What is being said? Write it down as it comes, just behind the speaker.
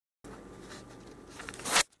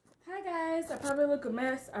probably look a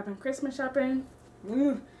mess. I've been Christmas shopping.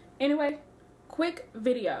 Anyway, quick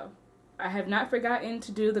video. I have not forgotten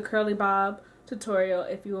to do the curly bob tutorial.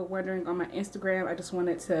 If you were wondering on my Instagram, I just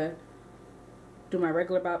wanted to do my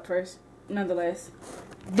regular bob first. Nonetheless,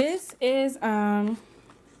 this is where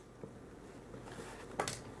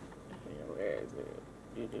is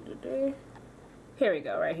it? Here we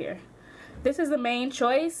go, right here. This is the Main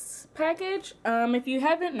Choice package. If you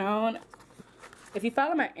haven't known, if you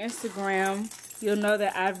follow my Instagram, you'll know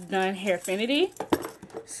that I've done Hairfinity.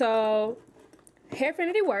 So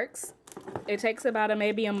Hairfinity works. It takes about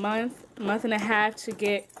maybe a month and a half to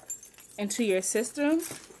get into your system.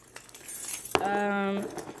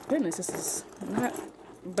 Goodness, this is not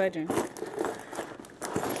budging.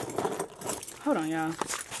 Hold on, y'all.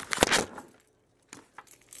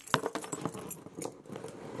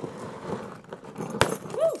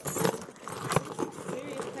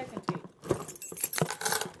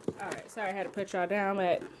 Alright, sorry I had to put y'all down,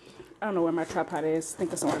 but I don't know where my tripod is. I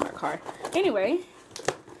think it's somewhere in my car. Anyway,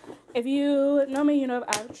 if you know me, you know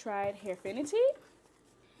I've tried Hairfinity.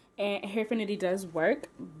 And Hairfinity does work,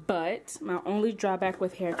 but my only drawback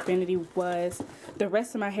with Hairfinity was the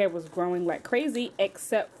rest of my hair was growing like crazy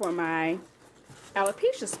except for my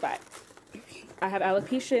alopecia spot. I have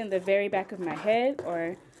alopecia in the very back of my head,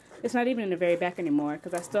 or it's not even in the very back anymore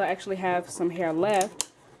because I still actually have some hair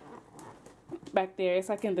left back there. It's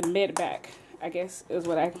like in the mid back, I guess is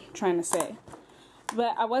what I'm trying to say.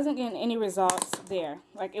 But I wasn't getting any results there.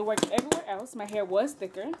 Like, it worked everywhere else. My hair was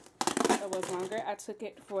thicker. It was longer. I took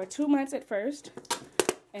it for 2 months at first,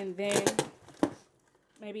 and then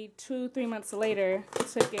maybe 2-3 months later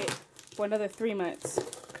took it for another 3 months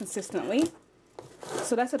consistently.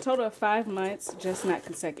 So that's a total of 5 months, just not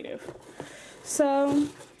consecutive. So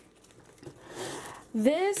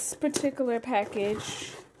this particular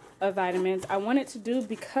package of vitamins I wanted to do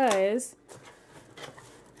because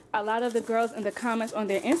a lot of the girls in the comments on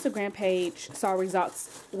their Instagram page saw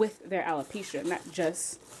results with their alopecia, not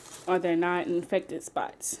just on their non-infected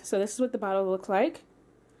spots. So this is what the bottle looks like.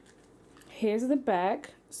 Here's the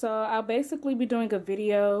back. So I'll basically be doing a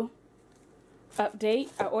video update.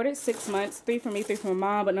 I ordered 6 months, 3 for me, 3 for my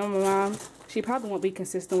mom, but no, my mom, she probably won't be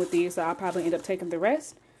consistent with these, so I'll probably end up taking the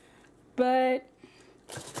rest. But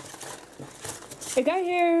it got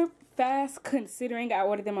here fast considering I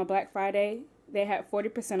ordered them on Black Friday. They had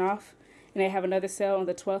 40% off, and they have another sale on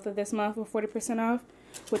the 12th of this month with 40% off,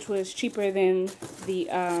 which was cheaper than the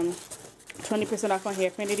 20% off on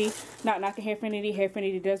Hairfinity. Not knocking Hairfinity.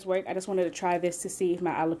 Hairfinity does work. I just wanted to try this to see if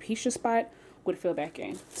my alopecia spot would fill back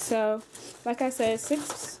in. So, like I said,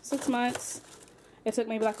 six months. It took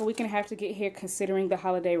maybe like a week and a half to get here considering the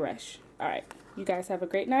holiday rush. Alright, you guys have a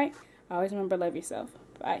great night. Always remember, love yourself.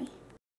 Bye.